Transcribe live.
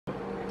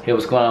Hey,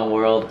 what's going on,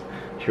 world?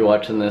 If you're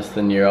watching this,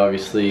 then you're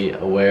obviously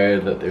aware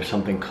that there's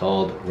something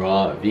called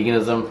raw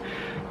veganism.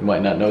 You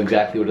might not know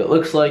exactly what it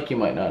looks like, you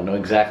might not know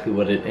exactly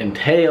what it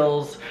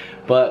entails,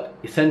 but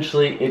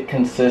essentially it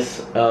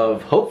consists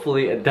of,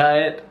 hopefully, a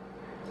diet,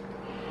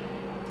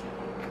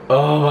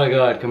 oh my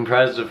god,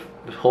 comprised of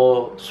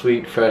whole,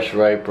 sweet, fresh,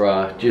 ripe,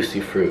 raw,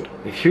 juicy fruit.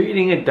 If you're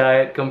eating a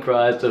diet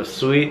comprised of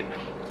sweet,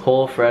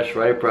 whole, fresh,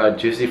 ripe, raw,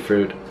 juicy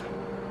fruit,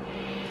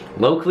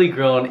 locally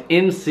grown,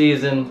 in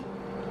season,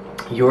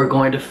 you're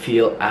going to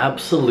feel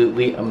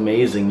absolutely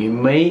amazing. You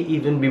may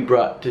even be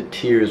brought to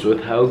tears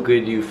with how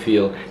good you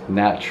feel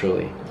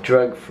naturally,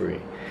 drug-free.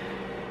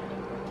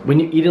 When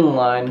you eat in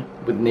line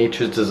with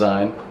nature's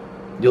design,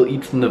 you'll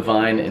eat from the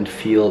vine and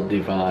feel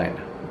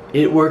divine.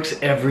 It works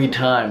every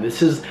time.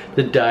 This is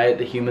the diet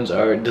that humans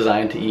are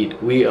designed to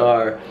eat. We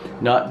are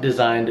not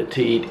designed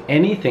to eat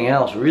anything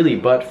else really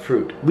but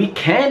fruit. We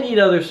can eat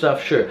other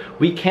stuff, sure.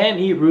 We can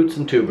eat roots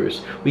and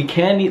tubers. We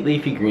can eat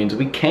leafy greens.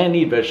 We can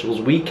eat vegetables.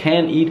 We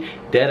can eat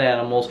dead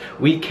animals.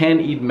 We can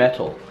eat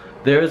metal.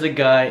 There is a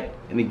guy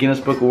in the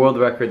Guinness Book of World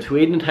Records who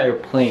ate an entire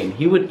plane.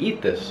 He would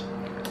eat this.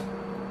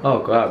 Oh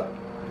god.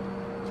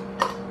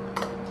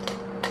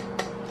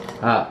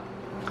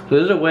 So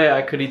there's a way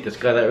I could eat this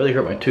guy that really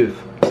hurt my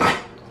tooth.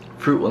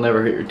 Fruit will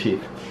never hurt your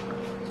teeth.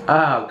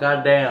 Oh,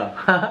 goddamn.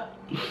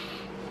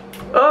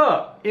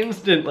 Oh,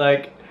 instant,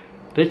 like,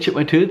 did I chip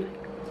my tooth?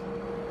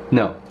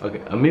 No, okay,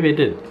 maybe I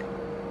did.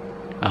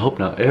 I hope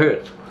not, it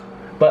hurts.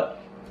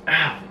 But,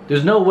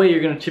 there's no way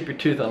you're gonna chip your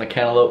tooth on a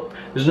cantaloupe.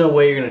 There's no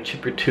way you're gonna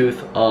chip your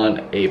tooth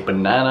on a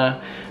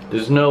banana.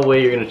 There's no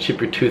way you're gonna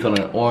chip your tooth on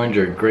an orange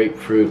or a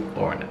grapefruit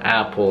or an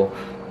apple.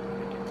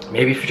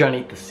 Maybe if you're trying to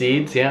eat the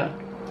seeds, yeah,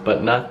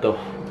 but not the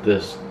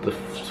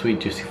sweet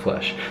juicy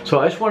flesh. So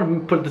I just want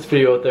to put this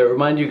video out there,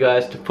 remind you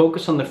guys to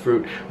focus on the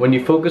fruit. When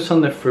you focus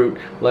on the fruit,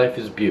 life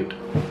is beaut.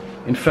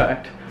 In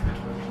fact,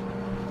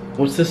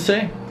 what's this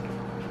say?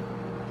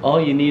 All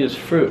you need is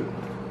fruit.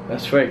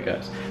 That's right,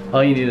 guys.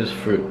 All you need is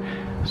fruit.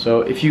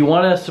 So if you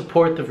want to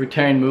support the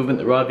fruitarian movement,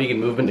 the raw vegan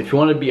movement, if you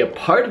want to be a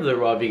part of the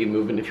raw vegan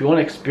movement, if you want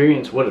to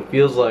experience what it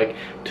feels like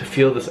to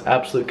feel this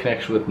absolute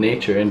connection with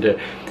nature and to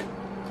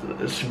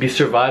be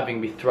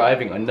surviving, be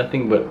thriving on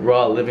nothing but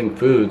raw living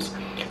foods,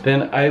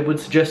 then I would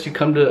suggest you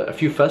come to a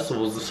few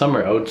festivals this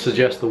summer. I would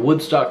suggest the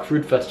Woodstock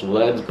Fruit Festival.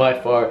 That is by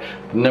far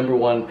the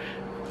 #1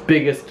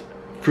 biggest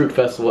fruit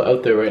festival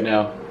out there right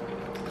now.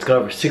 It's got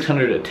over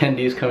 600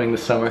 attendees coming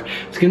this summer.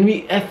 It's gonna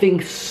be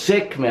effing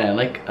sick, man.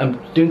 Like, I'm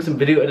doing some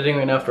video editing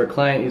right now for a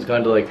client. He's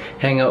gone to like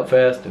Hangout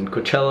Fest and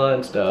Coachella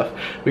and stuff.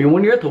 But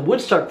when you're at the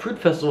Woodstock Fruit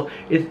Festival,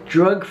 it's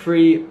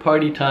drug-free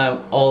party time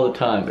all the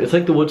time. It's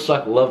like the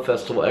Woodstock Love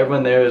Festival.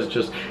 Everyone there is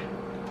just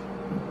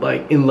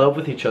like in love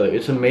with each other.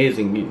 It's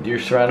amazing. You're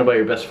surrounded by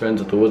your best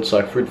friends at the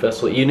Woodstock Fruit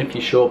Festival. Even if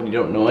you show up and you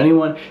don't know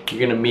anyone, you're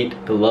gonna meet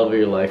the love of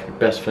your life, your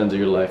best friends of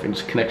your life, and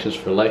just connections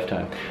for a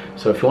lifetime.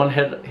 So if you want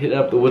to hit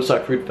up the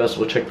Woodstock Fruit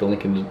Festival, check the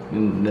link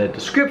in the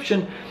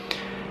description.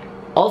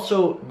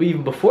 Also,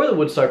 even before the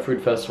Woodstock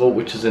Fruit Festival,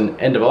 which is in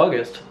end of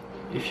August,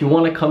 if you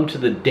want to come to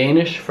the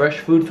Danish Fresh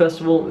Food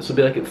Festival, this will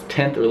be like its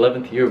 10th or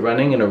 11th year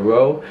running in a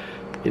row.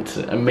 It's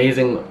an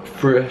amazing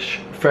fresh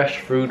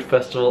food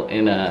festival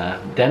in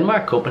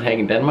Denmark,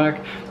 Copenhagen, Denmark.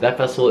 That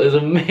festival is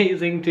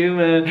amazing too,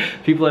 man.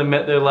 People I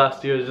met there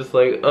last year is just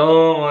like,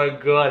 oh my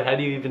god, how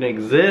do you even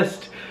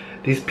exist?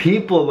 These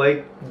people,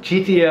 like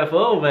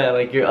GTFO, man,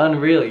 like you're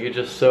unreal. You're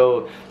just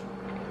so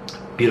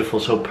beautiful,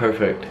 so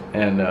perfect,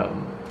 and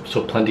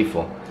so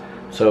plentiful.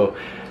 So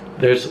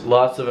there's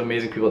lots of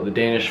amazing people at the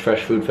Danish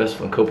Fresh Food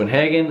Festival in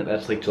Copenhagen.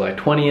 That's like July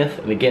 20th.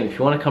 And again, if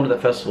you want to come to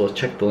that festival,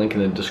 check the link in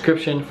the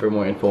description for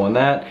more info on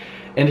that.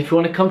 And if you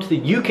want to come to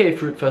the UK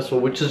Fruit Festival,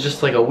 which is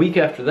just like a week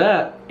after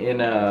that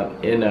in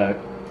I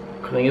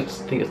think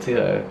it's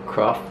the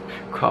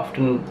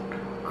Crofton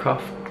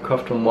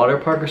Water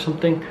Park or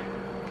something.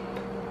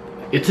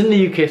 It's in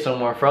the UK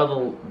somewhere. For all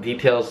the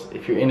details,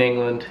 if you're in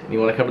England and you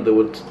want to come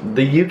to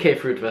the UK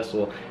Fruit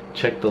Festival,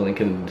 check the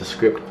link in the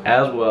description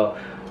as well.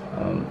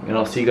 And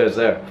I'll see you guys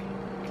there.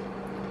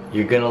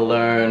 You're gonna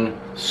learn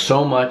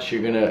so much,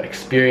 you're gonna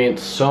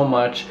experience so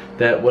much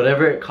that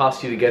whatever it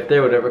costs you to get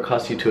there, whatever it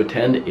costs you to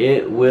attend,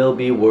 it will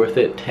be worth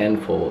it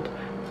tenfold.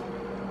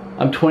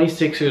 I'm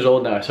 26 years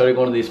old now. I started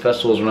going to these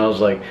festivals when I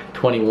was like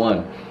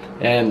 21.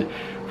 And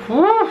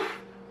whew,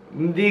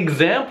 the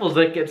examples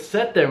that get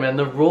set there, man,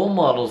 the role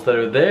models that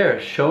are there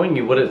showing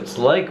you what it's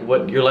like,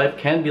 what your life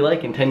can be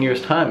like in 10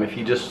 years time if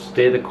you just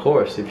stay the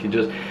course, if you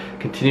just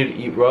continue to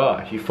eat raw,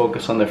 if you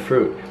focus on the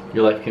fruit,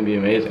 your life can be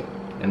amazing.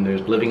 And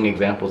there's living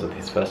examples at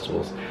these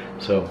festivals.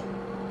 So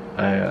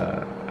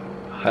I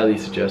highly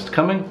suggest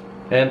coming.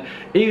 And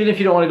even if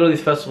you don't want to go to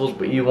these festivals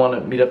but you want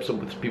to meet up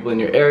with people in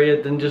your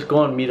area, then just go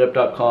on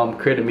meetup.com,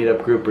 create a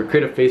meetup group, or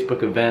create a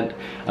Facebook event.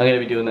 I'm going to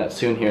be doing that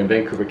soon here in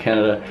Vancouver,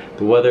 Canada.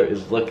 The weather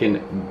is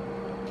looking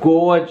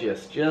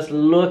gorgeous. Just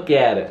look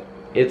at it.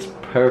 It's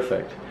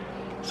perfect.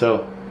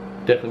 So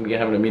definitely be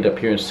having a meetup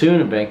here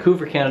soon in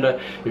Vancouver, Canada.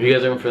 If you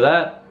guys are in for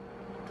that,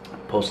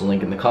 post a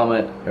link in the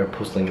comment, or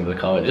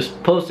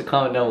just post a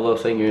comment down below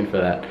saying you're in for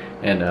that,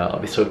 and I'll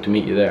be stoked to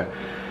meet you there.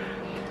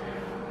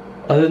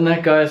 Other than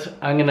that, guys,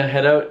 I'm gonna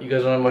head out. You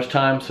guys don't have much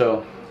time,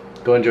 so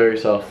go enjoy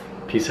yourself.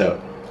 Peace out.